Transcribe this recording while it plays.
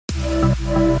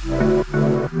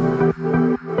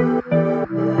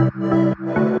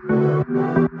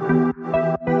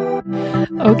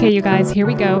Okay, you guys, here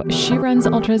we go. She Runs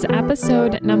Ultras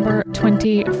episode number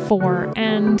 24.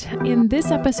 And in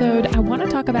this episode, I want to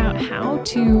talk about how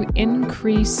to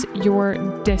increase your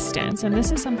distance. And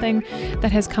this is something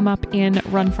that has come up in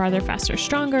Run Farther, Faster,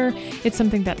 Stronger. It's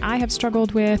something that I have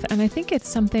struggled with, and I think it's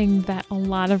something that a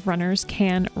lot of runners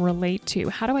can relate to.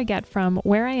 How do I get from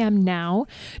where I am now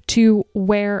to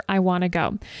where I want to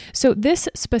go? So this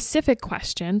specific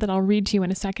question that I'll read to you in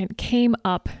a second came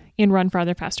up in Run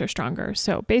Farther, Faster, Stronger.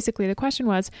 So basically the question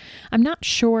was, I'm not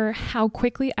sure how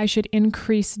quickly I should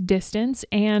increase distance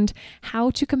and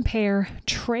how to compare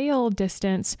trail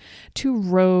distance to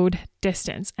road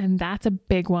distance. And that's a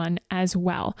big one as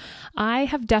well. I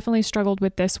have definitely struggled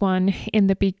with this one in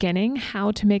the beginning,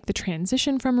 how to make the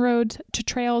transition from road to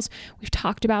trails. We've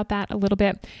talked about that a little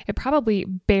bit. It probably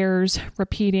bears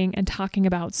repeating and talking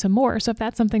about some more. So if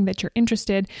that's something that you're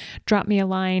interested, drop me a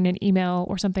line, an email,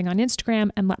 or something on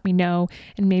Instagram and let me know,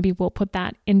 and maybe we'll put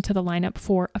that into the lineup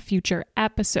for a future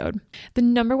episode. The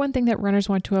number one thing that runners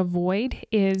want to avoid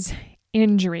is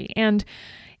injury. And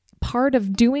part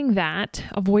of doing that,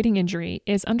 avoiding injury,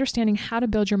 is understanding how to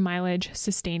build your mileage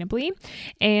sustainably.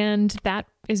 And that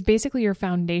is basically your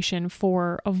foundation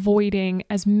for avoiding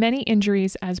as many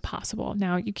injuries as possible.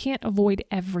 Now, you can't avoid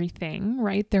everything,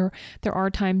 right? There are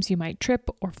times you might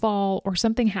trip or fall or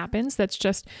something happens that's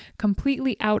just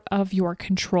completely out of your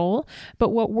control. But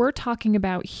what we're talking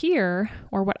about here,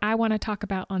 or what I want to talk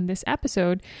about on this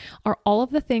episode, are all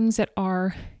of the things that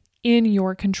are in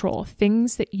your control,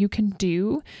 things that you can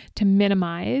do to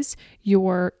minimize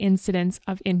your incidence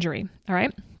of injury. All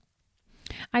right.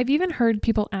 I've even heard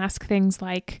people ask things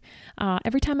like,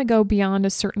 every time I go beyond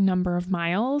a certain number of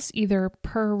miles, either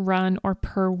per run or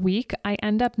per week, I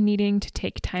end up needing to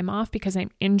take time off because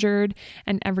I'm injured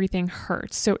and everything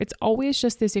hurts. So it's always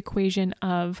just this equation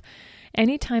of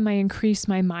anytime I increase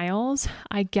my miles,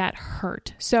 I get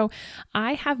hurt. So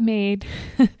I have made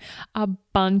a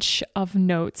bunch of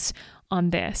notes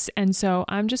on this. And so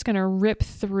I'm just going to rip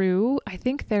through. I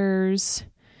think there's,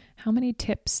 how many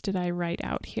tips did I write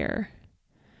out here?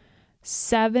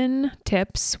 7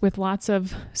 tips with lots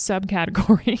of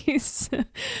subcategories.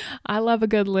 I love a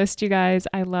good list, you guys.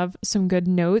 I love some good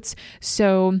notes.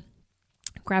 So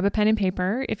grab a pen and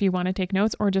paper if you want to take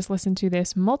notes, or just listen to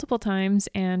this multiple times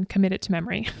and commit it to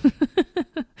memory.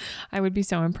 I would be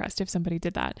so impressed if somebody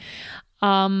did that.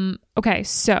 Okay,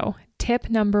 so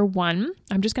tip number 1,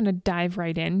 I'm just going to dive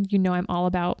right in. You know I'm all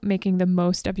about making the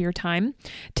most of your time.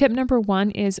 Tip number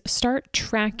 1 is start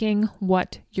tracking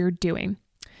what you're doing.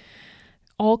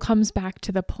 All comes back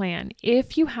to the plan.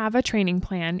 If you have a training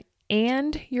plan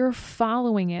and you're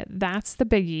following it, that's the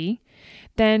biggie,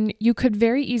 then you could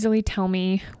very easily tell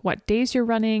me what days you're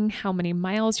running, how many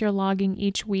miles you're logging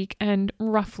each week, and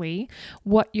roughly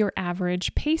what your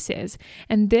average pace is.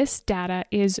 And this data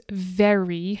is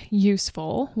very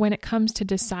useful when it comes to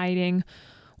deciding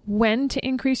when to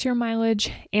increase your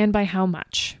mileage and by how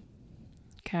much.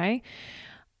 Okay?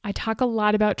 I talk a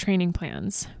lot about training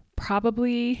plans,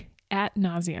 probably ad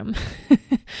nauseum.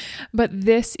 But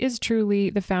this is truly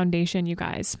the foundation, you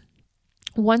guys.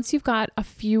 Once you've got a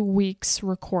few weeks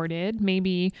recorded,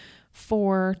 maybe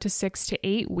 4 to 6 to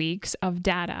 8 weeks of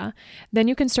data, then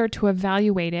you can start to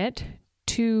evaluate it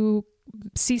to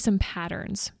see some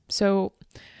patterns. So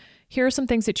here are some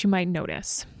things that you might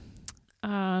notice.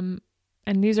 And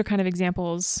these are kind of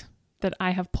examples that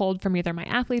I have pulled from either my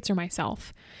athletes or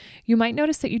myself. You might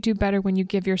notice that you do better when you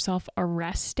give yourself a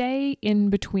rest day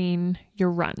in between your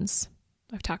runs.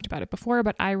 I've talked about it before,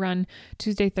 but I run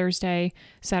Tuesday, Thursday,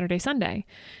 Saturday, Sunday.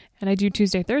 And I do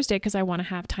Tuesday, Thursday because I want to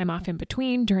have time off in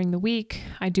between during the week.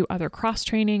 I do other cross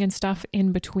training and stuff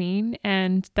in between.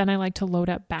 And then I like to load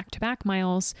up back-to-back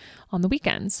miles on the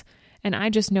weekends. And I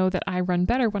just know that I run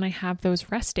better when I have those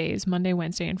rest days, Monday,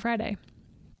 Wednesday, and Friday.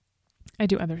 I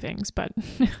do other things, but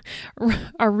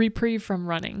a reprieve from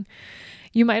running.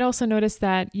 You might also notice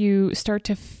that you start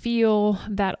to feel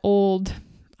that old,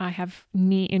 I have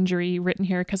knee injury written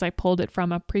here because I pulled it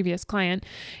from a previous client,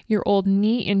 your old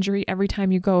knee injury every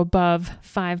time you go above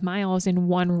 5 miles in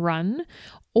one run,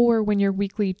 or when your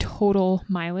weekly total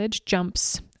mileage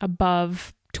jumps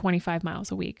above 25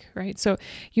 miles a week, right? So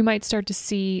you might start to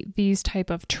see these type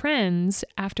of trends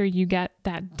after you get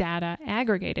that data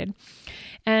aggregated.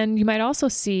 And you might also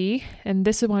see, and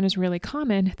this one is really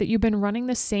common, that you've been running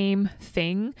the same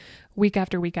thing week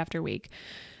after week after week.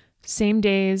 Same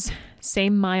days,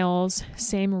 same miles,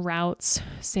 same routes,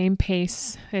 same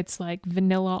pace. It's like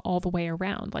vanilla all the way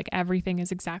around. Like everything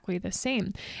is exactly the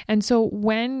same. And so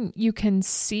when you can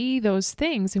see those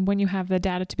things and when you have the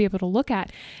data to be able to look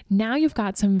at, now you've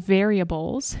got some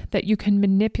variables that you can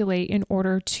manipulate in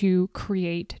order to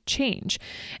create change.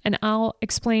 And I'll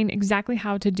explain exactly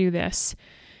how to do this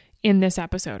in this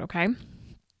episode, okay?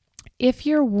 If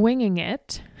you're winging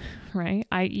it, right,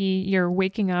 i.e. you're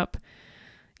waking up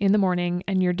in the morning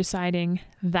and you're deciding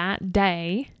that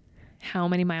day how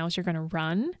many miles you're going to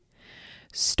run,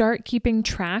 start keeping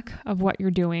track of what you're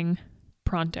doing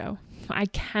pronto. I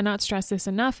cannot stress this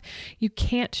enough. You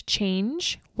can't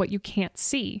change what you can't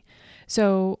see.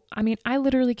 So, I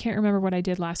literally can't remember what I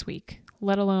did last week,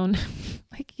 let alone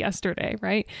like yesterday,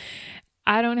 right?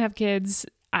 I don't have kids.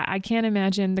 I can't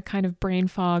imagine the kind of brain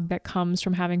fog that comes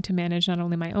from having to manage not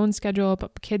only my own schedule,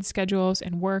 but kids' schedules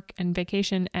and work and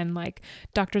vacation and like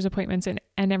doctor's appointments and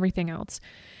everything else.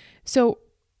 So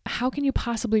how can you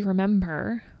possibly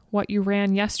remember what you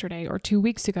ran yesterday or 2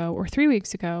 weeks ago or 3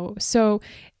 weeks ago? So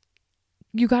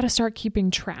you got to start keeping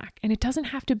track. And it doesn't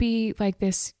have to be like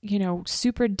this,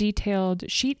 super detailed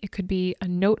sheet. It could be a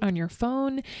note on your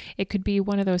phone. It could be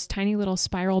one of those tiny little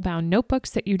spiral bound notebooks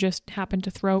that you just happen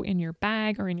to throw in your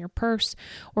bag or in your purse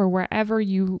or wherever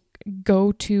you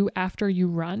go to after you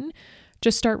run.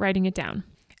 Just start writing it down.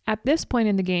 At this point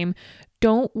in the game,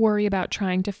 don't worry about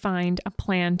trying to find a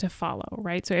plan to follow,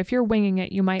 right? So if you're winging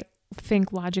it, you might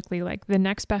think logically like the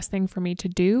next best thing for me to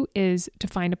do is to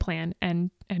find a plan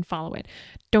and follow it.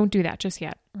 Don't do that just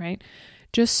yet, right?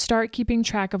 Just start keeping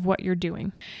track of what you're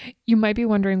doing. You might be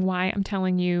wondering why I'm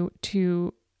telling you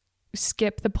to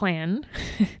skip the plan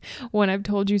when I've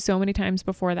told you so many times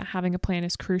before that having a plan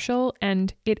is crucial,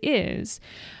 and it is,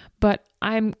 but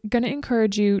I'm going to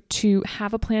encourage you to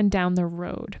have a plan down the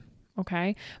road,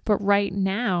 okay? But right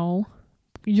now,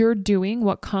 you're doing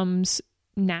what comes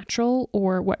natural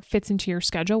or what fits into your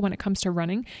schedule when it comes to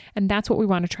running. And that's what we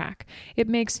want to track. It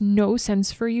makes no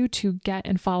sense for you to get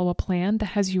and follow a plan that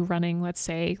has you running, let's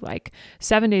say like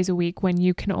 7 days a week when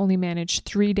you can only manage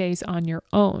 3 days on your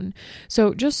own.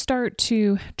 So just start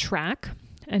to track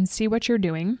and see what you're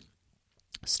doing.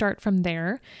 Start from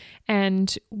there.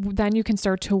 And then you can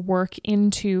start to work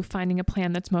into finding a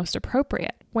plan that's most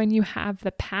appropriate. When you have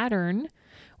the pattern,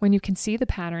 when you can see the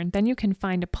pattern, then you can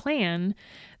find a plan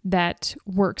that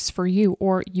works for you,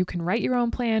 or you can write your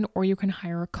own plan, or you can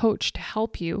hire a coach to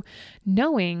help you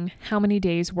knowing how many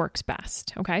days works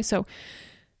best. Okay. So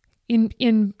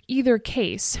in either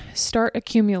case, start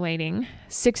accumulating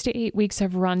 6 to 8 weeks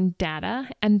of run data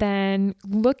and then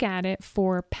look at it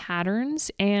for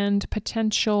patterns and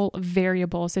potential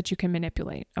variables that you can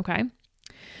manipulate. Okay.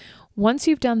 Once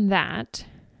you've done that,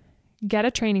 get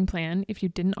a training plan, if you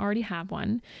didn't already have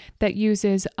one, that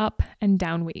uses up and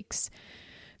down weeks.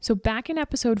 So back in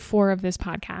episode 4 of this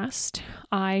podcast,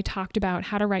 I talked about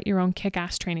how to write your own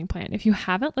kick-ass training plan. If you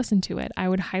haven't listened to it, I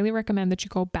would highly recommend that you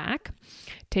go back,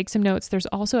 take some notes. There's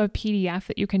also a PDF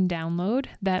that you can download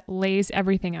that lays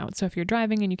everything out. So if you're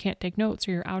driving and you can't take notes,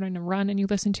 or you're out on a run and you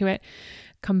listen to it,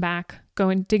 come back, go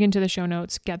and dig into the show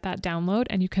notes, get that download,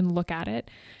 and you can look at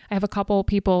it. I have a couple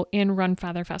people in Run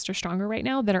Farther, Faster, Stronger right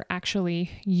now that are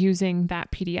actually using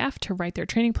that PDF to write their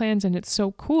training plans. And it's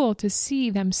so cool to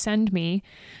see them send me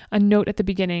a note at the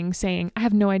beginning saying, I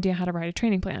have no idea how to write a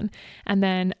training plan. And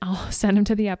then I'll send them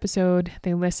to the episode,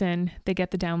 they listen, they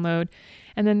get the download,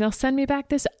 and then they'll send me back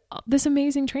this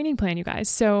amazing training plan, you guys.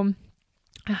 So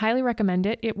I highly recommend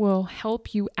it. It will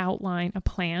help you outline a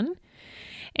plan.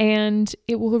 And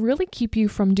it will really keep you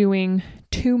from doing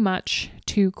too much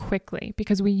too quickly,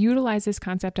 because we utilize this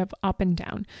concept of up and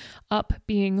down. Up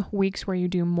being weeks where you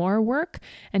do more work,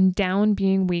 and down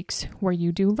being weeks where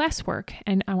you do less work.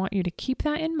 And I want you to keep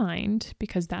that in mind,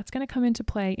 because that's going to come into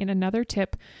play in another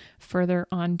tip further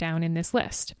on down in this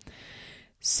list.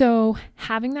 So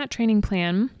having that training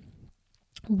plan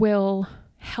will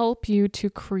help you to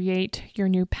create your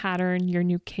new pattern, your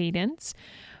new cadence.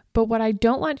 But what I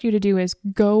don't want you to do is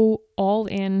go all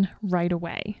in right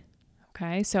away.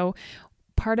 Okay. So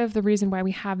part of the reason why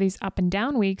we have these up and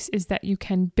down weeks is that you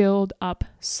can build up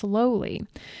slowly.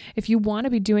 If you want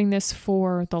to be doing this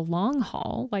for the long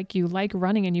haul, like you like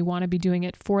running and you want to be doing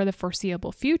it for the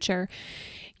foreseeable future,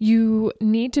 you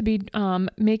need to be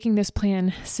making this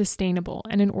plan sustainable.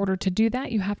 And in order to do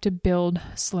that, you have to build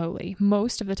slowly.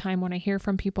 Most of the time when I hear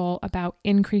from people about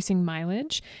increasing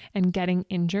mileage and getting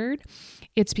injured,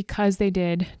 it's because they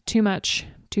did too much,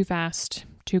 too fast,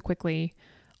 too quickly,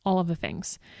 all of the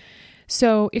things.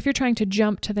 So if you're trying to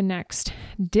jump to the next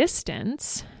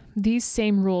distance, these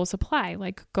same rules apply,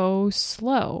 like go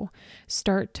slow,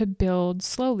 start to build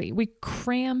slowly. We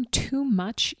cram too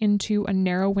much into a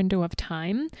narrow window of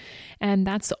time, and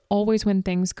that's always when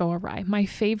things go awry. My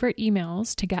favorite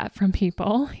emails to get from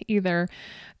people, either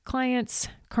clients,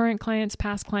 current clients,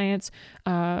 past clients,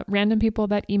 random people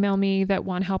that email me that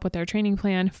want help with their training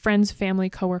plan, friends, family,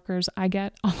 coworkers. I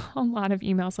get a lot of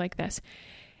emails like this.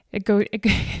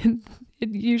 It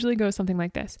usually goes something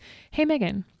like this. Hey,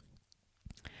 Megan,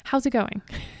 how's it going?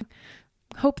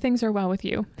 Hope things are well with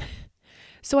you.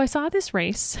 So I saw this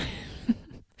race.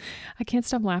 I can't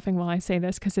stop laughing while I say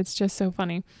this because it's just so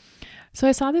funny. So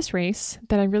I saw this race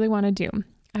that I really want to do.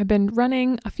 I've been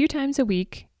running a few times a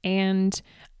week and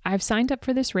I've signed up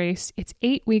for this race. It's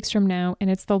 8 weeks from now and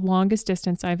it's the longest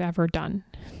distance I've ever done.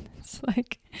 It's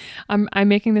like, I'm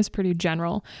making this pretty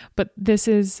general, but this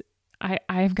is,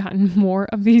 I've gotten more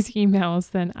of these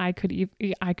emails than I could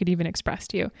even express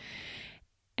to you.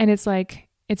 And it's like,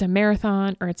 it's a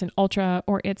marathon or it's an ultra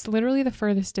or it's literally the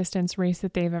furthest distance race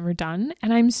that they've ever done.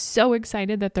 And I'm so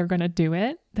excited that they're going to do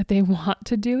it, that they want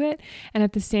to do it. And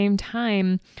at the same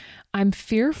time, I'm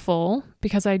fearful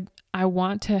because I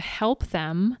want to help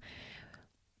them.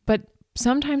 But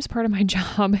sometimes part of my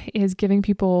job is giving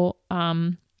people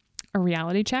a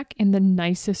reality check in the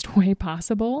nicest way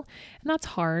possible. And that's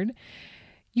hard.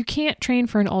 You can't train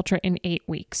for an ultra in 8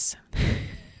 weeks.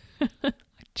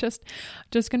 Just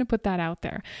going to put that out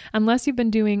there. Unless you've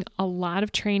been doing a lot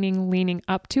of training leaning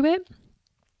up to it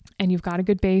and you've got a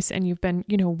good base and you've been,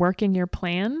 working your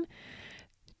plan,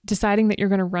 deciding that you're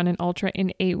going to run an ultra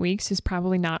in 8 weeks is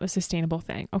probably not a sustainable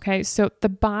thing. Okay. So the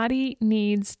body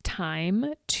needs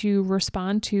time to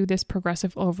respond to this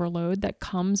progressive overload that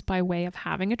comes by way of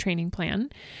having a training plan.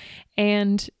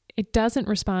 And it doesn't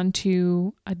respond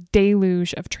to a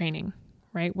deluge of training,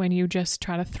 right? When you just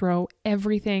try to throw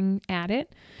everything at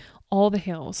it, all the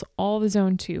hills, all the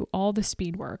zone 2, all the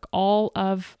speed work, all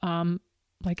of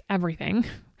everything,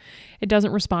 it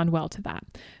doesn't respond well to that.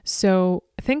 So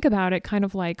think about it kind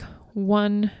of like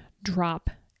one drop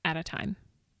at a time,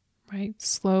 right?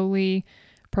 Slowly,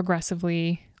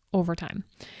 progressively, over time.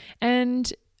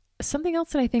 And something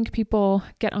else that I think people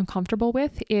get uncomfortable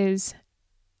with is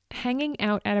hanging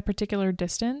out at a particular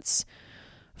distance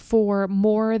for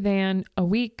more than a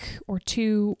week or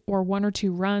two or 1 or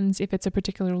 2 runs. If it's a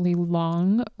particularly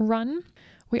long run,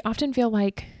 we often feel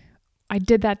like I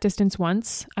did that distance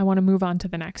once, I want to move on to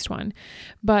the next one.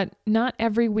 But not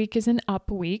every week is an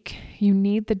up week. You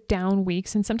need the down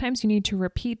weeks, and sometimes you need to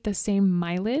repeat the same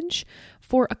mileage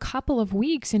for a couple of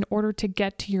weeks in order to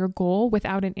get to your goal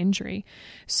without an injury.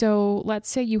 So let's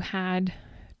say you had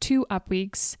 2 up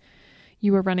weeks.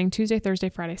 You were running Tuesday, Thursday,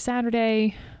 Friday,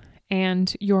 Saturday,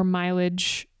 and your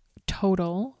mileage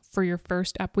total for your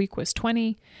first up week was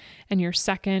 20 and your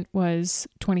second was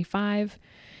 25.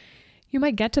 You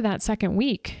might get to that second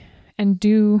week and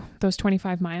do those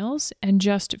 25 miles and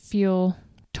just feel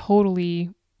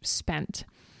totally spent.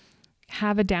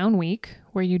 Have a down week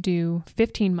where you do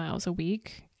 15 miles a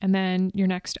week, and then your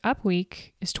next up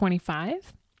week is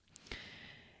 25.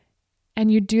 And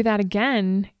you do that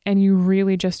again and you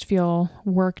really just feel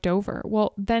worked over.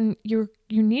 Well, then you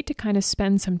need to kind of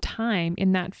spend some time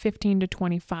in that 15 to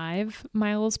 25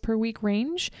 miles per week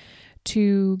range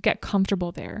to get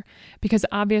comfortable there, because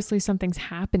obviously something's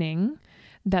happening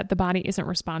that the body isn't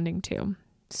responding to.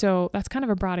 So that's kind of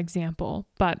a broad example,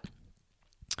 but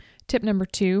tip number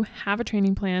 2, have a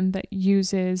training plan that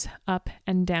uses up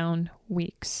and down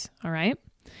weeks. All right.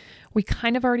 We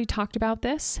kind of already talked about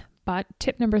this, but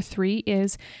tip number 3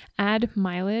 is add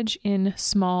mileage in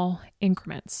small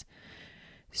increments.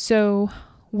 So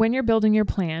when you're building your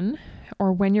plan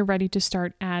or when you're ready to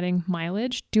start adding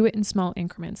mileage, do it in small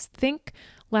increments. Think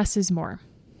less is more,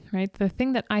 right? The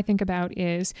thing that I think about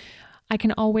is I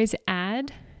can always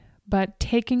add, but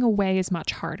taking away is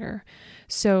much harder.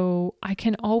 So I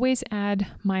can always add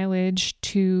mileage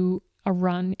to a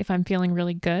run if I'm feeling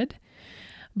really good.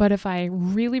 But if I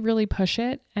really, really push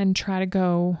it and try to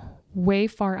go way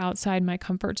far outside my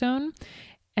comfort zone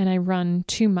and I run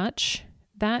too much,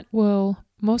 that will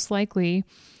most likely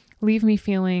leave me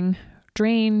feeling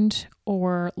drained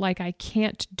or like I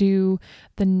can't do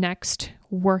the next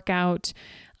workout.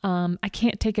 I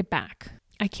can't take it back.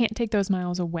 I can't take those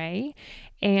miles away.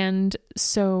 And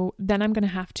so then I'm going to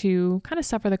have to kind of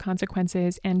suffer the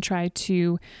consequences and try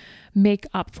to make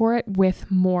up for it with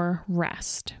more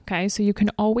rest. Okay. So you can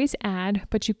always add,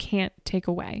 but you can't take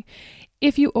away.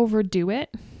 If you overdo it,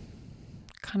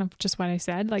 kind of just what I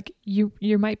said, like you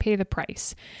might pay the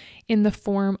price in the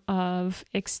form of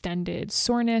extended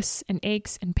soreness and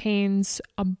aches and pains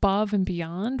above and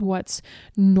beyond what's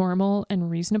normal and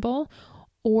reasonable,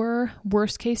 or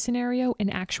worst case scenario, an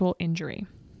actual injury.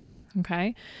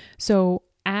 Okay. So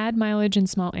add mileage in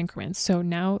small increments. So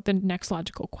now the next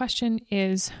logical question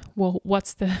is, well,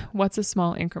 what's a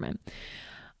small increment?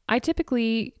 I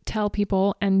typically tell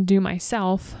people, and do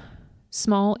myself,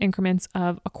 small increments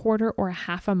of a quarter or a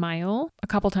half a mile a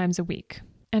couple times a week.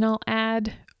 And I'll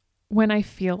add when I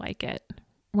feel like it.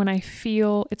 When I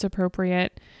feel it's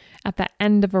appropriate at the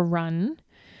end of a run,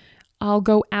 I'll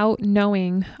go out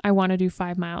knowing I want to do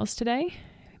 5 miles today,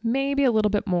 maybe a little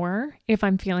bit more if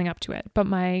I'm feeling up to it. But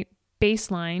my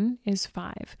baseline is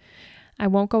 5. I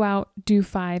won't go out, do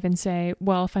 5 and say,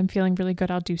 well, if I'm feeling really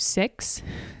good, I'll do 6,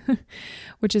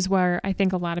 which is where I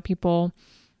think a lot of people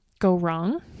go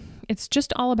wrong. It's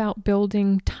just all about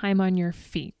building time on your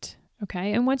feet.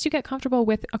 Okay. And once you get comfortable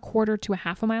with a quarter to a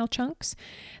half a mile chunks,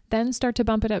 then start to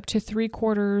bump it up to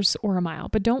 3/4 or a mile,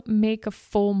 but don't make a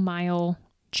full mile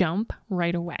jump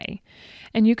right away.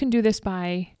 And you can do this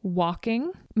by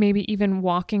walking, maybe even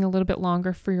walking a little bit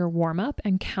longer for your warm up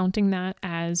and counting that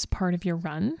as part of your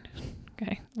run.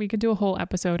 Okay. We could do a whole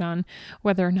episode on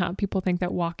whether or not people think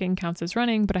that walking counts as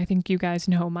running, but I think you guys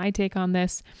know my take on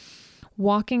this.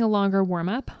 Walking a longer warm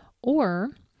up, or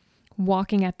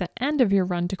walking at the end of your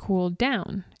run to cool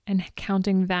down and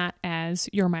counting that as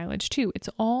your mileage too. It's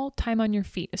all time on your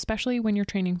feet, especially when you're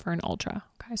training for an ultra.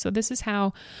 Okay, so this is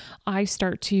how I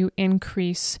start to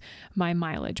increase my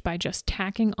mileage, by just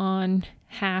tacking on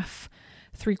half,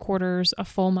 3/4, a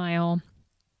full mile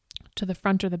to the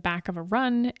front or the back of a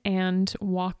run and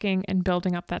walking and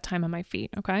building up that time on my feet.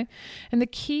 Okay. And the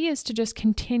key is to just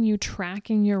continue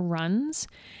tracking your runs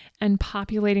and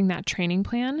populating that training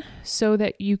plan so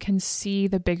that you can see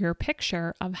the bigger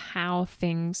picture of how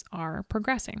things are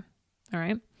progressing. All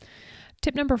right.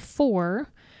 Tip number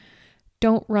 4,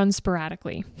 don't run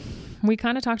sporadically. We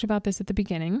kind of talked about this at the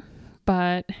beginning,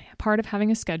 but part of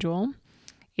having a schedule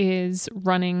is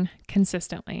running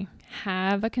consistently.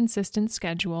 Have a consistent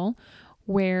schedule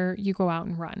where you go out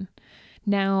and run.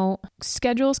 Now,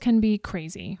 schedules can be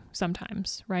crazy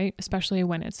sometimes, right? Especially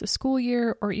when it's the school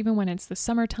year or even when it's the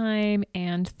summertime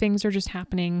and things are just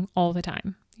happening all the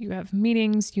time. You have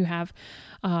meetings, you have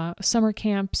summer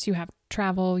camps, you have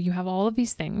travel, you have all of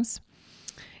these things.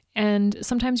 And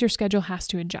sometimes your schedule has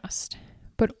to adjust.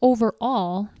 But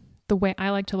overall, the way I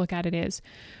like to look at it is,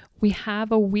 we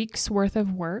have a week's worth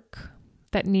of work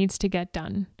that needs to get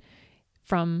done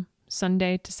from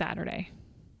Sunday to Saturday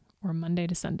or Monday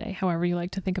to Sunday, however you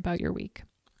like to think about your week.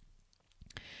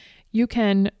 You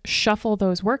can shuffle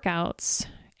those workouts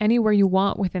anywhere you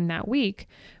want within that week,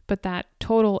 but that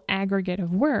total aggregate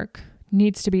of work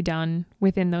needs to be done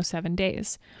within those 7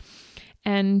 days.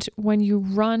 And when you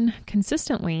run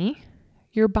consistently,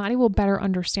 your body will better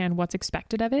understand what's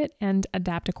expected of it and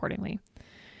adapt accordingly.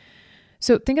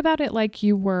 So think about it like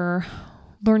you were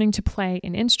learning to play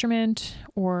an instrument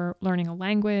or learning a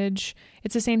language.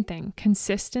 It's the same thing.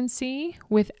 Consistency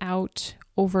without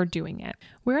overdoing it.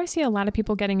 Where I see a lot of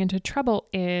people getting into trouble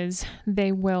is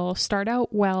they will start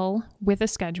out well with a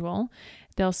schedule.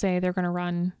 They'll say they're going to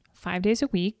run 5 days a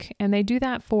week, and they do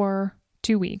that for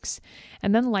 2 weeks.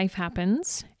 And then life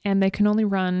happens and they can only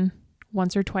run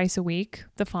once or twice a week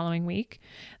the following week.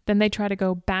 Then they try to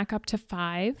go back up to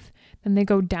 5, then they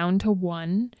go down to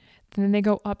 1, then they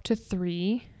go up to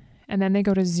 3, and then they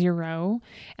go to 0,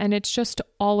 and it's just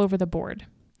all over the board.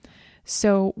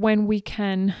 So when we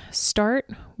can start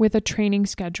with a training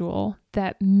schedule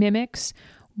that mimics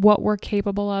what we're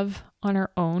capable of on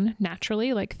our own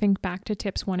naturally, like think back to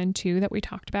tips 1 and 2 that we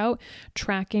talked about,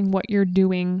 tracking what you're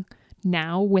doing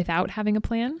now without having a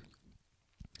plan.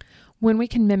 When we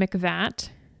can mimic that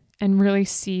and really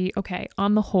see, okay,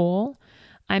 on the whole,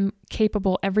 I'm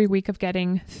capable every week of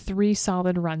getting 3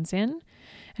 solid runs in,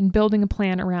 and building a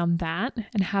plan around that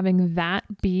and having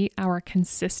that be our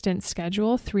consistent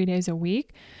schedule 3 days a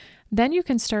week, then you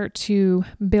can start to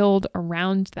build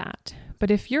around that. But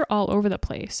if you're all over the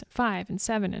place, 5 and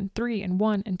 7 and 3 and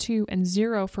 1 and 2 and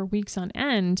 0 for weeks on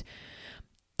end,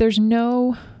 there's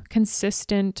no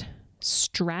consistent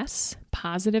stress,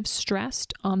 positive stress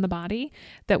on the body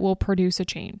that will produce a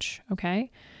change. Okay.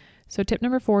 So tip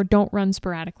number 4, don't run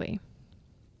sporadically.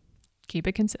 Keep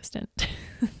it consistent.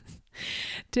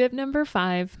 Tip number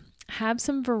 5, have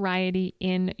some variety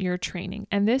in your training.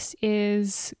 And this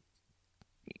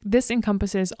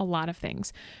encompasses a lot of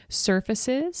things: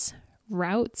 surfaces,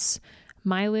 routes,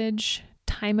 mileage,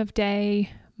 time of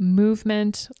day,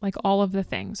 movement, like all of the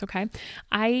things. Okay.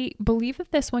 I believe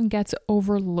that this one gets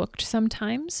overlooked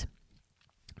sometimes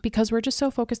because we're just so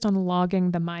focused on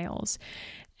logging the miles.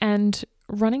 And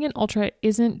running an ultra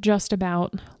isn't just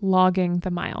about logging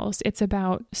the miles. It's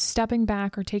about stepping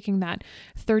back or taking that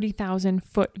 30,000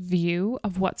 foot view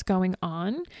of what's going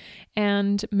on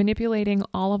and manipulating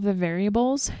all of the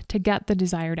variables to get the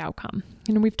desired outcome.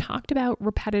 And we've talked about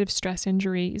repetitive stress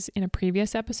injuries in a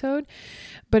previous episode,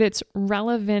 but it's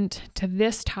relevant to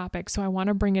this topic, so I want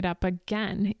to bring it up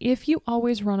again. If you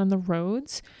always run on the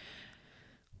roads,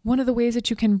 one of the ways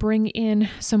that you can bring in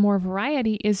some more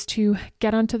variety is to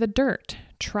get onto the dirt,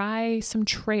 try some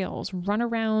trails, run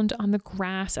around on the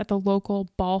grass at the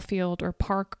local ball field or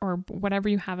park or whatever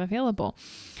you have available.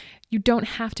 You don't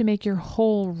have to make your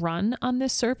whole run on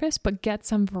this surface, but get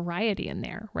some variety in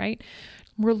there, right?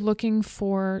 We're looking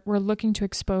to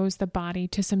expose the body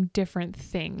to some different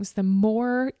things. The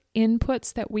more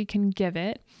inputs that we can give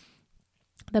it,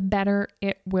 the better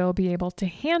it will be able to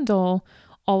handle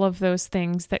all of those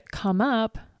things that come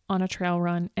up on a trail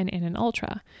run and in an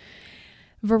ultra.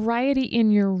 Variety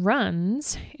in your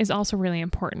runs is also really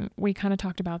important. We kind of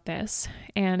talked about this,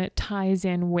 and it ties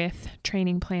in with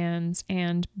training plans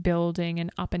and building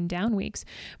and up and down weeks,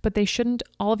 but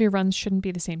all of your runs shouldn't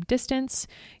be the same distance.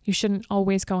 You shouldn't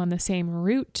always go on the same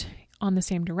route, on the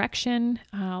same direction.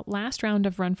 Last round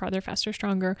of Run Farther, Faster,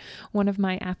 Stronger, one of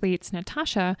my athletes,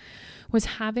 Natasha, was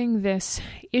having this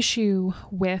issue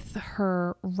with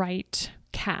her right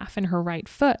calf and her right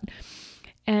foot.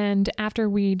 And after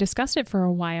we discussed it for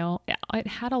a while, it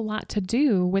had a lot to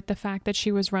do with the fact that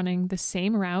she was running the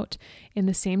same route in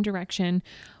the same direction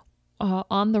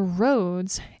on the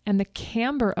roads, and the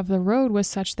camber of the road was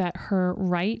such that her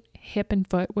right hip and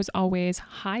foot was always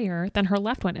higher than her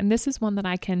left one. And this is one that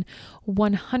I can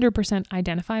 100%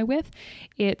 identify with.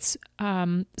 It's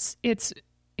one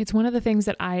of the things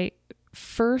that I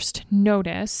first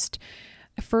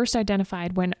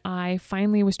identified when I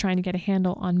finally was trying to get a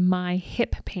handle on my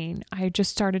hip pain. I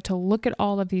just started to look at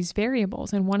all of these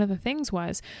variables. And one of the things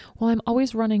was, well, I'm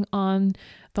always running on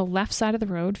the left side of the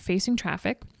road facing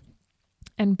traffic,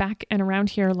 and back and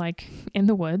around here, like in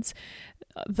the woods,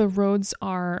 the roads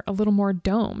are a little more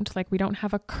domed. Like we don't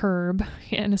have a curb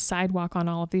and a sidewalk on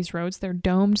all of these roads. They're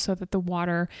domed so that the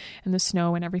water and the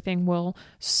snow and everything will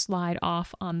slide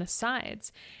off on the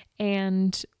sides.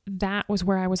 And that was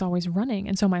where I was always running.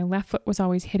 And so my left foot was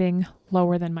always hitting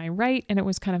lower than my right, and it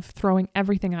was kind of throwing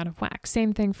everything out of whack.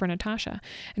 Same thing for Natasha.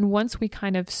 And once we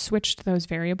kind of switched those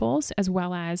variables, as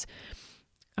well as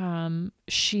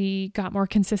she got more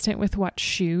consistent with what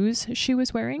shoes she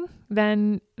was wearing,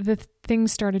 then the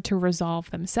things started to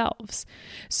resolve themselves.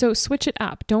 So switch it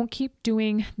up. Don't keep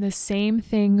doing the same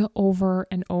thing over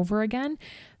and over again.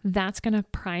 That's going to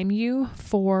prime you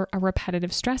for a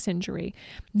repetitive stress injury.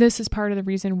 This is part of the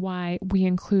reason why we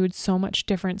include so much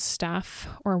different stuff,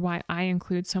 or why I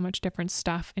include so much different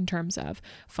stuff in terms of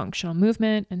functional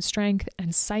movement and strength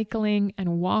and cycling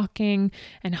and walking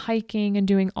and hiking and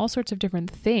doing all sorts of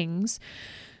different things,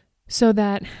 so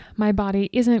that my body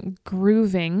isn't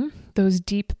grooving those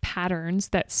deep patterns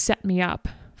that set me up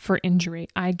for injury.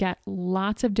 I get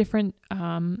lots of different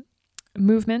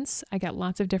movements. I get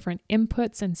lots of different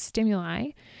inputs and stimuli.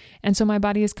 And so my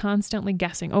body is constantly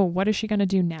guessing, oh, what is she going to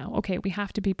do now? Okay, we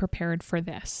have to be prepared for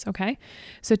this. Okay.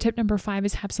 So tip number 5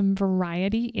 is have some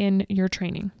variety in your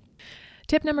training.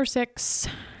 Tip number 6,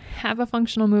 have a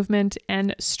functional movement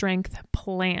and strength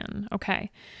plan.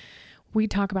 Okay. We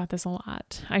talk about this a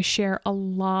lot. I share a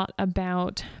lot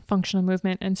about functional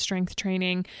movement and strength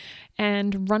training,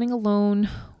 and running alone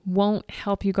won't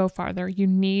help you go farther. You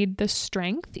need the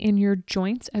strength in your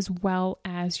joints as well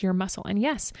as your muscle. And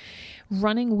yes,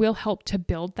 running will help to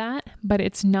build that, but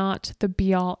it's not the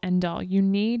be all end all. You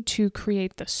need to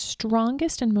create the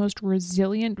strongest and most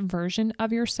resilient version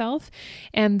of yourself.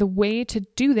 And the way to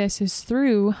do this is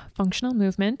through functional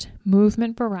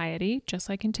movement variety, just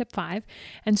like in tip 5,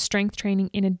 and strength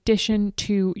training in addition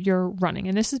to your running.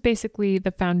 And this is basically the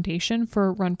foundation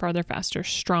for Run Farther, Faster,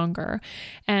 Stronger.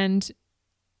 And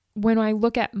when I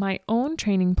look at my own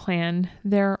training plan,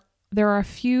 there are a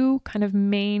few kind of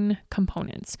main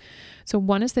components. So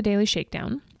 1 is the daily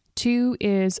shakedown. 2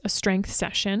 is a strength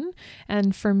session.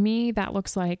 And for me, that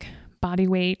looks like body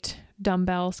weight,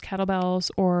 dumbbells, kettlebells,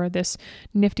 or this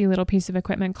nifty little piece of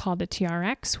equipment called the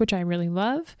TRX, which I really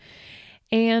love.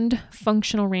 And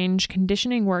functional range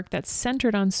conditioning work that's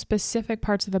centered on specific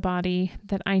parts of the body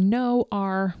that I know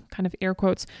are kind of air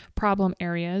quotes problem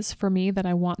areas for me that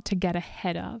I want to get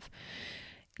ahead of.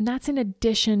 And that's in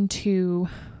addition to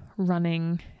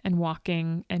running and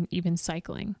walking and even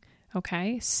cycling.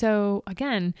 Okay. So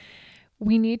again,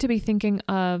 we need to be thinking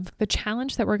of the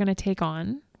challenge that we're going to take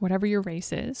on, whatever your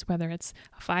race is, whether it's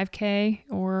a 5K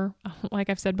or, like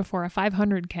I've said before, a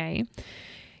 500K.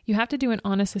 You have to do an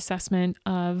honest assessment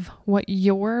of what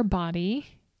your body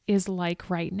is like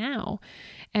right now.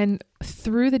 And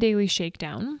through the daily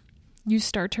shakedown, you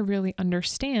start to really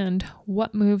understand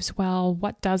what moves well,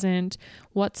 what doesn't,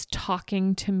 what's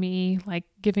talking to me, like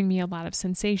giving me a lot of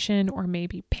sensation or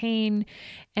maybe pain,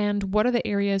 and what are the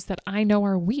areas that I know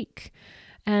are weak.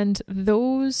 And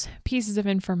those pieces of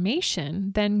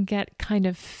information then get kind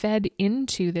of fed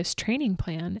into this training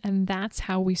plan. And that's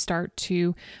how we start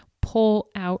to pull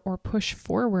out or push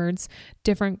forwards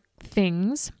different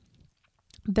things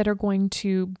that are going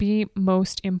to be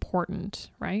most important,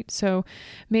 right? So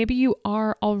maybe you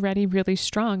are already really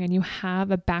strong and you have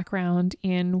a background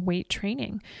in weight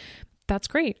training. That's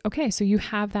great. Okay, so you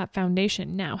have that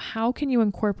foundation. Now, how can you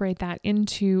incorporate that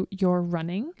into your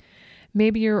running?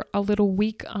 Maybe you're a little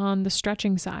weak on the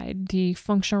stretching side, the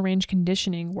functional range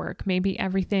conditioning work. Maybe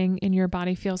everything in your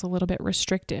body feels a little bit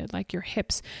restricted, like your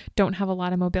hips don't have a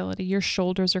lot of mobility. Your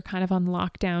shoulders are kind of on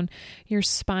lockdown. Your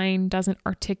spine doesn't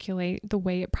articulate the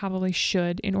way it probably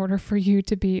should in order for you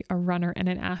to be a runner and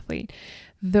an athlete.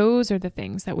 Those are the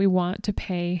things that we want to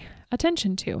pay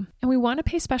attention to. And we want to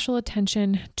pay special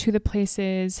attention to the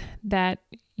places that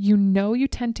you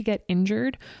tend to get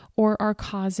injured or are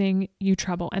causing you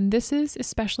trouble. And this is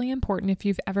especially important if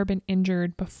you've ever been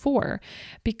injured before,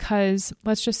 because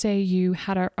let's just say you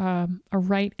had a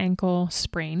right ankle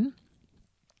sprain.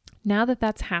 Now that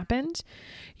that's happened,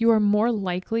 you are more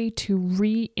likely to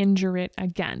re-injure it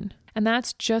again. And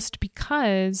that's just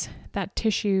because that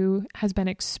tissue has been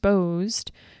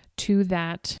exposed to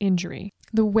that injury.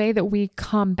 The way that we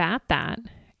combat that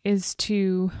is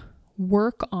to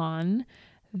work on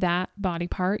that body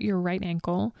part, your right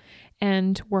ankle,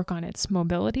 and work on its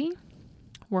mobility,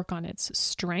 work on its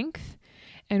strength,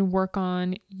 and work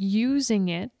on using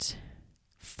it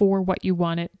for what you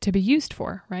want it to be used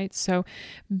for, right? So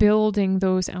building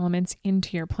those elements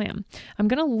into your plan. I'm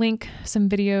going to link some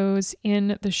videos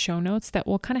in the show notes that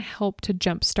will kind of help to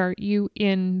jumpstart you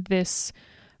in this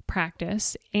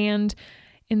practice. And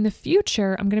in the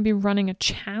future, I'm going to be running a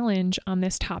challenge on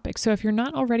this topic. So if you're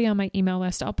not already on my email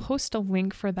list, I'll post a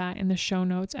link for that in the show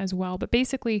notes as well. But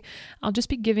basically, I'll just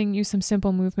be giving you some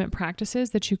simple movement practices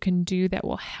that you can do that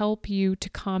will help you to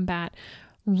combat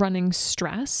running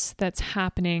stress that's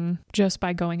happening just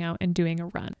by going out and doing a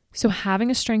run. So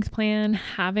having a strength plan,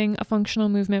 having a functional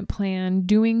movement plan,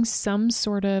 doing some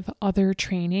sort of other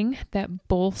training that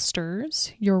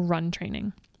bolsters your run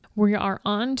training. We are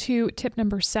on to tip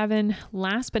number 7.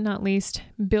 Last but not least,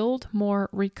 build more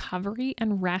recovery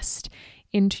and rest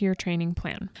into your training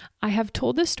plan. I have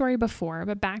told this story before,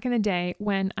 but back in the day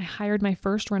when I hired my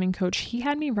first running coach, he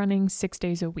had me running 6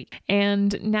 days a week.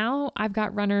 And now I've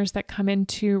got runners that come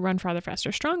into Run Farther,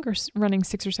 Faster, Stronger running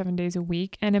 6 or 7 days a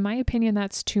week. And in my opinion,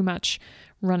 that's too much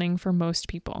running for most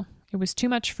people. It was too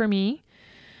much for me.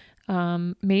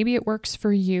 Maybe it works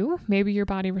for you. Maybe your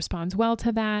body responds well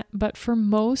to that. But for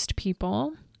most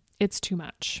people, it's too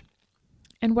much.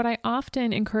 And what I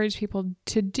often encourage people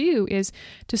to do is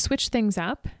to switch things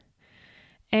up.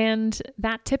 And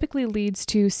that typically leads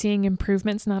to seeing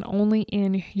improvements not only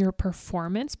in your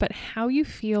performance, but how you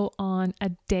feel on a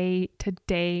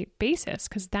day-to-day basis,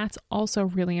 because that's also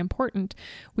really important.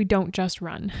 We don't just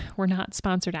run. We're not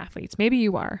sponsored athletes. Maybe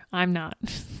you are. I'm not.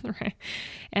 Right?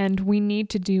 And we need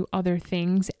to do other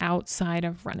things outside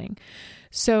of running.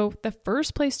 So the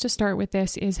first place to start with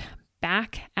this is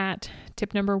back at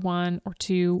tip number 1 or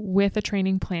 2 with a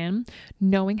training plan,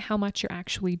 knowing how much you're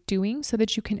actually doing so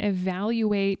that you can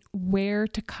evaluate where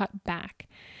to cut back,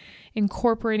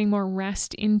 incorporating more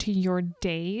rest into your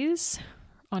days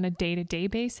on a day-to-day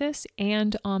basis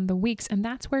and on the weeks. And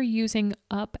that's where using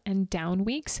up and down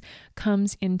weeks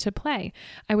comes into play.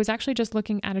 I was actually just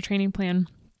looking at a training plan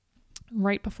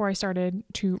right before I started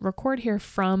to record here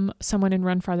from someone in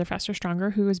Run Farther, Faster,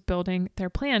 Stronger who was building their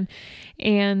plan.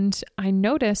 And I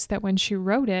noticed that when she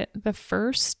wrote it, the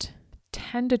first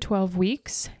 10 to 12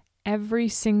 weeks, every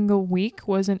single week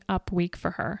was an up week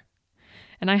for her.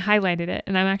 And I highlighted it,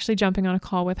 and I'm actually jumping on a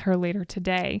call with her later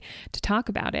today to talk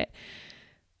about it.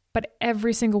 But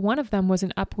every single one of them was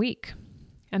an up week.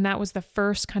 And that was the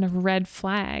first kind of red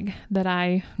flag that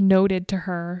I noted to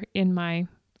her in my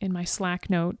Slack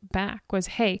note back was,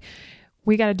 hey,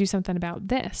 we got to do something about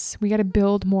this. We got to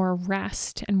build more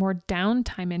rest and more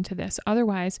downtime into this.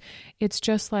 Otherwise, it's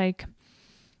just like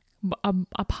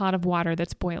a pot of water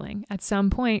that's boiling. At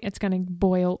some point, it's going to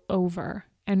boil over.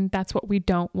 And that's what we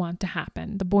don't want to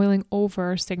happen. The boiling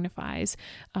over signifies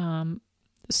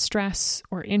stress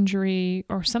or injury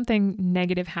or something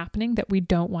negative happening that we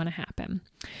don't want to happen.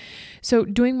 So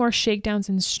doing more shakedowns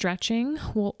and stretching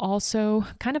will also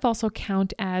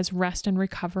count as rest and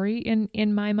recovery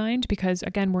in my mind, because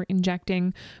again, we're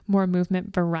injecting more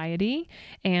movement variety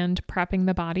and prepping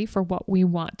the body for what we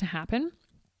want to happen.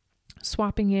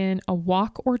 Swapping in a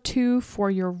walk or two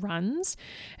for your runs,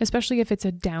 especially if it's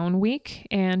a down week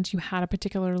and you had a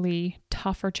particularly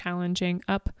tough or challenging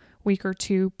up week or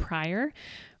two prior.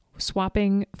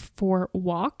 Swapping for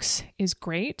walks is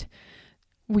great.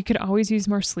 We could always use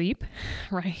more sleep,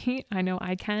 right? I know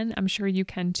I can. I'm sure you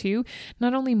can too.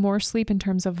 Not only more sleep in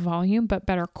terms of volume, but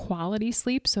better quality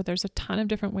sleep. So there's a ton of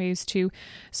different ways to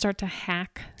start to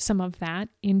hack some of that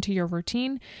into your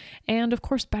routine. And of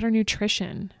course, better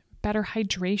nutrition, better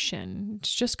hydration.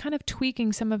 It's just kind of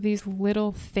tweaking some of these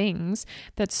little things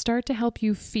that start to help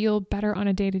you feel better on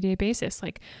a day-to-day basis.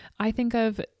 Like, I think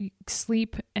of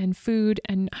sleep and food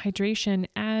and hydration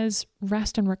as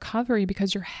rest and recovery,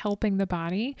 because you're helping the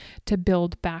body to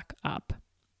build back up.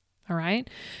 All right.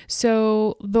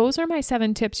 So those are my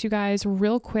 7 tips, you guys.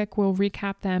 Real quick, we'll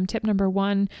recap them. Tip number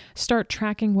 1, start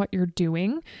tracking what you're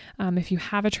doing. If you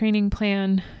have a training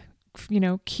plan,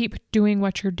 keep doing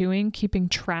what you're doing, keeping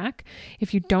track.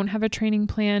 If you don't have a training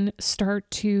plan, start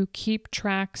to keep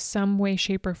track some way,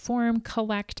 shape, or form.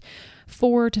 Collect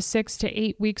 4 to 6 to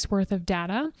 8 weeks worth of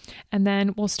data, and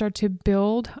then we'll start to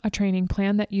build a training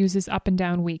plan that uses up and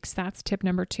down weeks. That's tip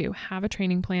number 2. Have a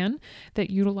training plan that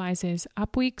utilizes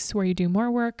up weeks where you do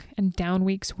more work and down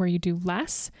weeks where you do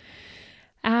less.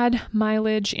 Add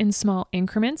mileage in small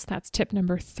increments. That's tip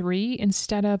number 3.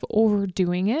 Instead of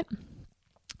overdoing it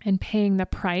and paying the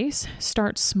price,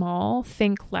 start small.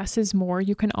 Think less is more.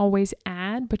 You can always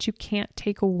add, but you can't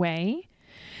take away.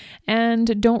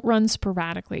 And don't run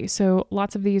sporadically. So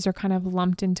lots of these are kind of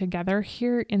lumped in together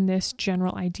here in this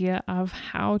general idea of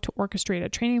how to orchestrate a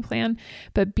training plan,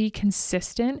 but be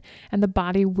consistent and the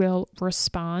body will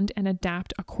respond and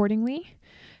adapt accordingly.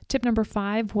 Tip number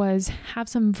 5 was have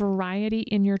some variety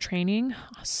in your training,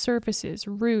 surfaces,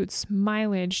 routes,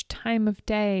 mileage, time of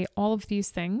day, all of these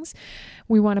things.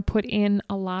 We want to put in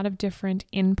a lot of different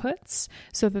inputs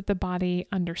so that the body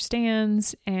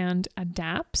understands and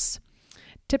adapts.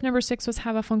 Tip number 6 was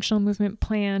have a functional movement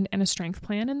plan and a strength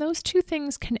plan. And those 2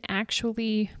 things can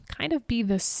actually kind of be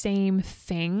the same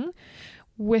thing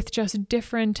with just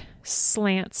different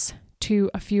slants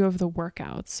to a few of the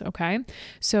workouts, okay?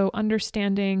 So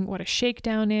understanding what a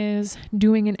shakedown is,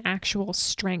 doing an actual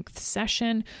strength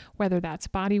session, whether that's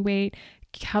body weight,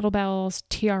 kettlebells,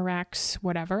 TRX,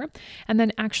 whatever, and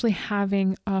then actually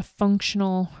having a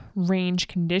functional range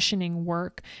conditioning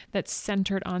work that's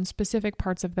centered on specific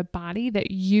parts of the body that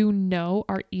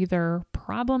are either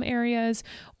problem areas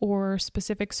or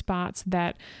specific spots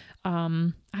that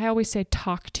I always say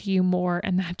talk to you more,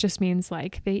 and that just means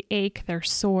like they ache, they're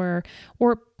sore,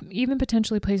 or even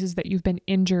potentially places that you've been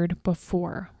injured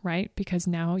before, right? Because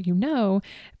now you know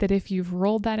that if you've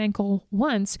rolled that ankle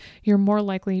once, you're more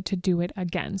likely to do it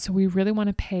again. So we really want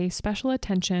to pay special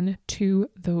attention to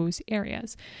those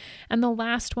areas. And the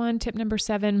last one, tip number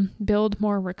 7, build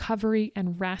more recovery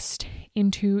and rest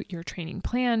into your training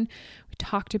plan. We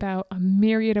talked about a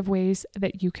myriad of ways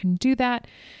that you can do that.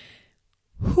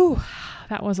 Whew,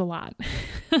 that was a lot.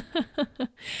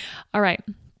 All right.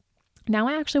 Now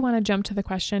I actually want to jump to the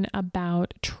question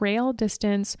about trail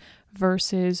distance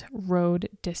versus road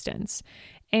distance.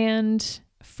 And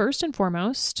first and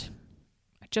foremost,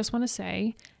 I just want to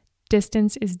say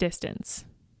distance is distance.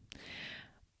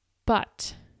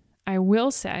 But I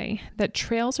will say that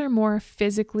trails are more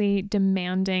physically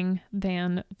demanding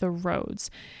than the roads,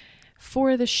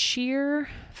 for the sheer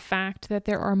fact that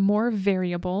there are more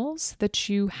variables that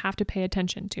you have to pay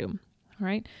attention to, all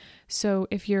right? So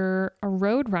if you're a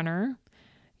road runner,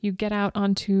 you get out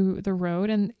onto the road,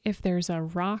 and if there's a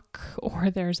rock or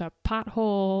there's a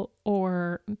pothole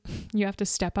or you have to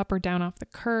step up or down off the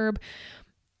curb,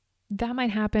 that might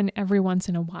happen every once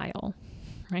in a while,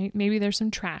 right? Maybe there's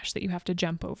some trash that you have to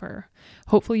jump over.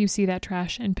 Hopefully you see that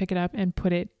trash and pick it up and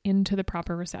put it into the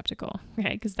proper receptacle,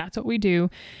 okay? Because that's what we do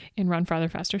in Run Farther,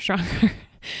 Faster, Stronger.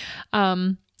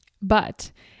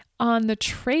 But on the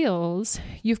trails,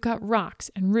 you've got rocks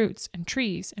and roots and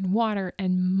trees and water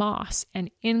and moss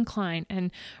and incline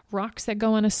and rocks that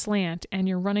go on a slant, and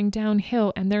you're running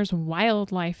downhill, and there's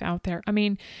wildlife out there. I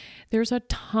mean, there's a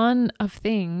ton of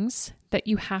things that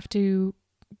you have to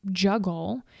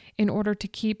juggle in order to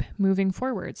keep moving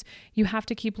forwards. You have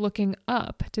to keep looking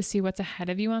up to see what's ahead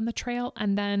of you on the trail,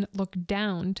 and then look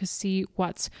down to see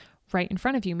what's right in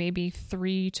front of you, maybe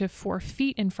 3 to 4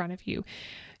 feet in front of you.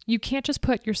 you can't just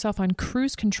put yourself on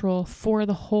cruise control for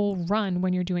the whole run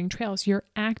when you're doing trails. You're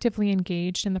actively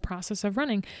engaged in the process of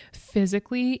running,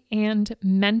 physically and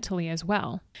mentally as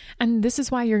well. And this is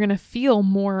why you're going to feel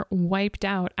more wiped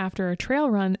out after a trail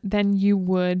run than you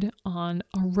would on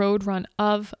a road run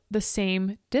of the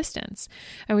same distance.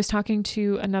 I was talking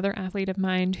to another athlete of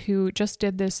mine who just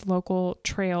did this local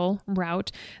trail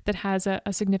route that has a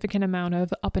significant amount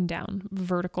of up and down,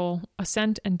 vertical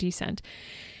ascent and descent.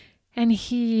 And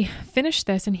he finished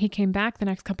this and he came back the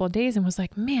next couple of days and was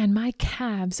like, man, my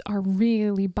calves are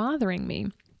really bothering me.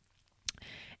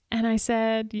 And I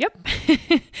said, yep,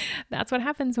 that's what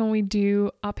happens when we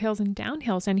do uphills and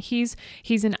downhills. And he's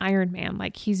an Ironman.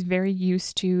 Like, he's very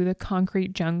used to the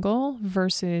concrete jungle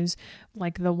versus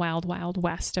like the wild, wild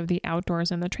west of the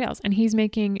outdoors and the trails. And he's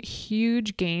making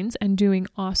huge gains and doing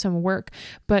awesome work.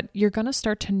 But you're going to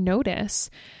start to notice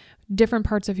different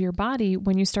parts of your body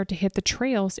when you start to hit the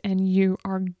trails and you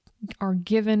are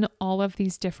given all of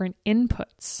these different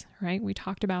inputs, right? We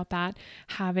talked about that,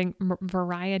 having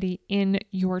variety in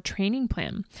your training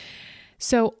plan.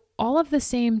 So all of the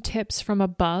same tips from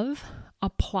above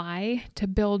apply to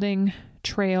building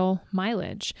trail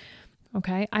mileage.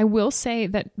 Okay. I will say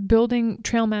that building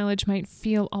trail mileage might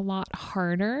feel a lot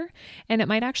harder and it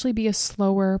might actually be a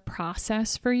slower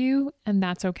process for you, and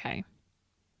that's okay.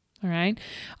 All right.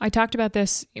 I talked about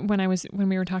this when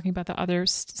we were talking about the other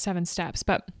 7 steps,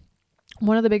 but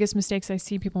one of the biggest mistakes I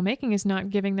see people making is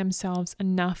not giving themselves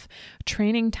enough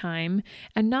training time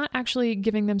and not actually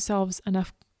giving themselves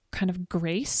enough kind of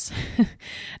grace,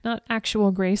 not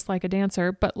actual grace like a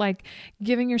dancer, but like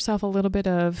giving yourself a little bit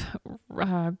of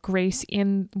grace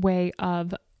in way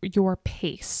of your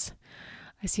pace.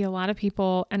 I see a lot of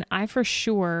people, and I for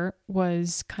sure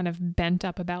was kind of bent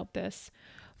up about this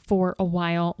for a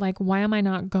while. Like, why am I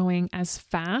not going as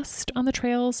fast on the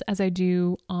trails as I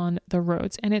do on the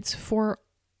roads? And it's for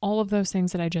all of those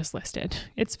things that I just listed.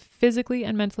 It's physically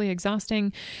and mentally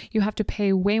exhausting. You have to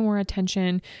pay way more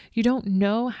attention. You don't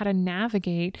know how to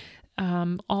navigate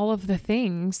all of the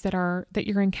things that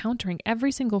you're encountering.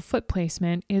 Every single foot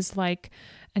placement is like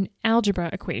an algebra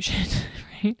equation,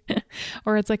 right?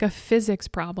 Or it's like a physics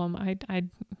problem.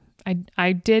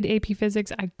 I did AP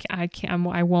Physics.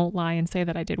 I won't lie and say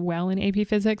that I did well in AP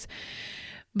Physics,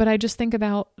 but I just think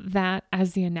about that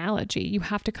as the analogy. You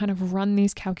have to kind of run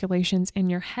these calculations in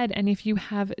your head. And if you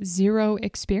have zero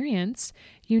experience,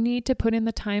 you need to put in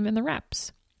the time and the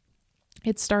reps.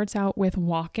 It starts out with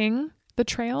walking the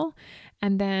trail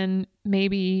and then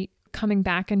maybe coming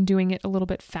back and doing it a little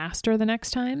bit faster the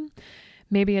next time.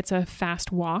 Maybe it's a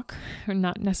fast walk, or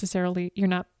not necessarily, you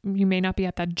may not be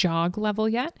at that jog level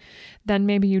yet. Then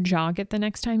maybe you jog it the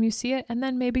next time you see it, and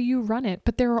then maybe you run it.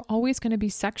 But there are always going to be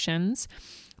sections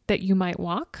that you might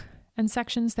walk and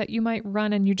sections that you might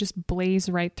run and you just blaze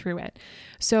right through it.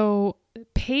 So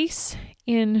pace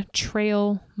in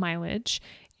trail mileage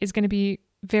is going to be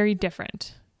very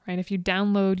different, right? If you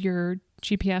download your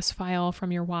GPS file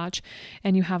from your watch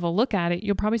and you have a look at it,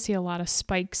 you'll probably see a lot of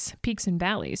spikes, peaks and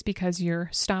valleys, because you're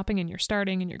stopping and you're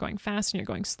starting and you're going fast and you're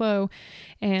going slow.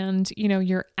 And,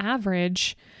 your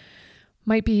average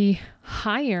might be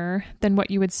higher than what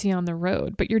you would see on the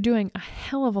road, but you're doing a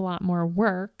hell of a lot more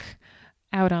work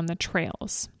out on the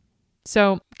trails.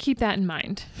 So keep that in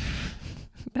mind.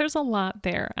 There's a lot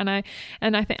there. And I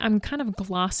think I'm kind of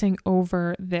glossing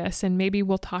over this, and maybe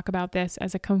we'll talk about this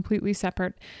as a completely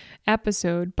separate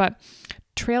episode, but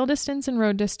trail distance and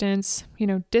road distance,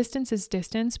 distance is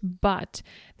distance, but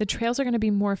the trails are going to be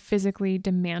more physically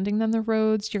demanding than the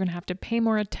roads. You're going to have to pay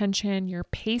more attention. Your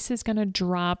pace is going to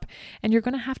drop and you're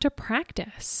going to have to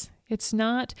practice. It's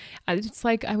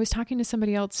like I was talking to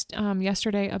somebody else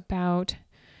yesterday about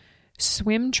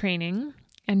swim training,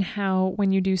 and how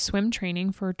when you do swim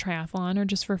training for triathlon or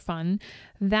just for fun,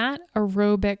 that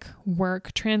aerobic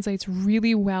work translates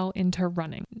really well into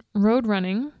running. Road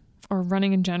running, or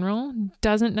running in general,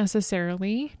 doesn't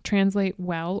necessarily translate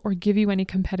well or give you any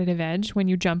competitive edge when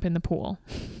you jump in the pool.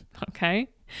 Okay?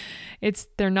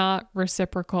 They're not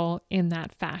reciprocal in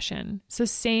that fashion. It's the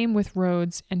same with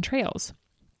roads and trails.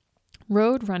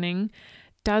 Road running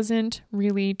doesn't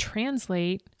really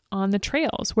translate on the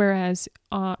trails. Whereas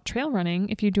trail running,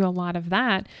 if you do a lot of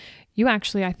that, you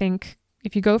actually, I think,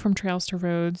 if you go from trails to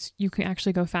roads, you can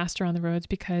actually go faster on the roads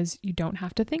because you don't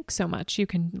have to think so much. You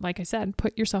can, like I said,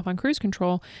 put yourself on cruise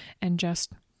control and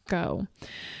just go.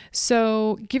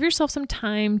 So give yourself some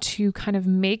time to kind of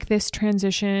make this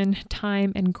transition,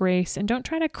 time and grace, and don't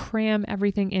try to cram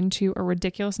everything into a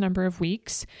ridiculous number of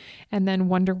weeks and then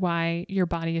wonder why your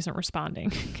body isn't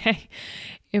responding. Okay.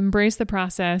 Embrace the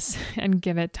process and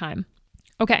give it time.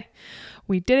 Okay,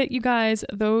 we did it, you guys.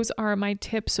 Those are my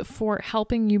tips for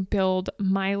helping you build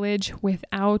mileage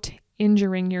without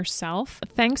injuring yourself.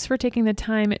 Thanks for taking the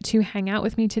time to hang out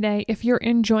with me today. If you're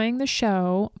enjoying the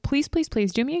show, please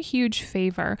do me a huge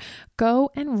favor.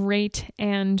 Go and rate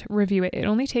and review it. It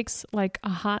only takes like a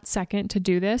hot second to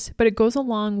do this, but it goes a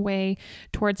long way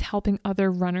towards helping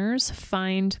other runners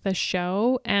find the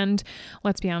show. And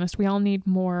let's be honest, we all need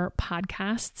more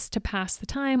podcasts to pass the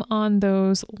time on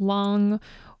those long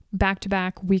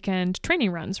back-to-back weekend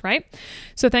training runs, right?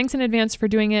 So thanks in advance for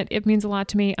doing it. It means a lot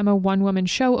to me. I'm a one-woman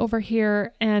show over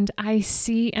here, and I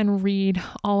see and read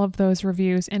all of those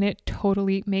reviews, and it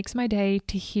totally makes my day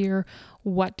to hear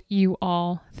what you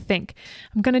all think.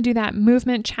 I'm going to do that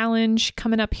movement challenge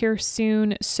coming up here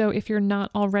soon. So if you're not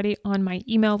already on my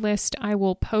email list, I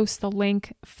will post the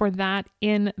link for that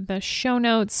in the show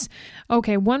notes.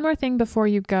 Okay, one more thing before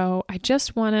you go. I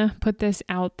just want to put this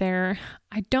out there.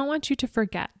 I don't want you to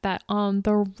forget that on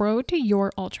the road to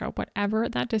your ultra, whatever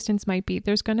that distance might be,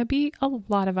 there's going to be a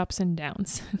lot of ups and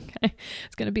downs. Okay?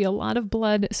 It's going to be a lot of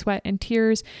blood, sweat, and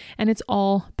tears, and it's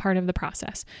all part of the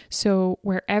process. So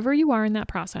wherever you are in that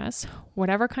process,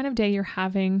 whatever kind of day you're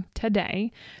having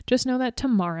today, just know that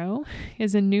tomorrow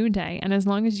is a new day. And as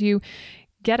long as you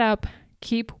get up,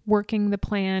 keep working the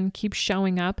plan, keep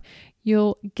showing up,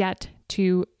 you'll get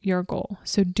to your goal.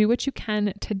 So do what you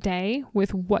can today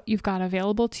with what you've got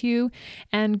available to you,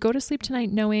 and go to sleep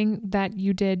tonight knowing that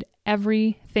you did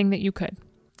everything that you could.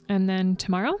 And then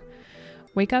tomorrow,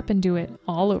 wake up and do it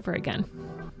all over again.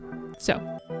 So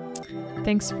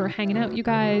thanks for hanging out, you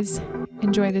guys.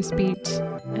 Enjoy this beat,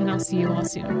 and I'll see you all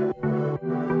soon.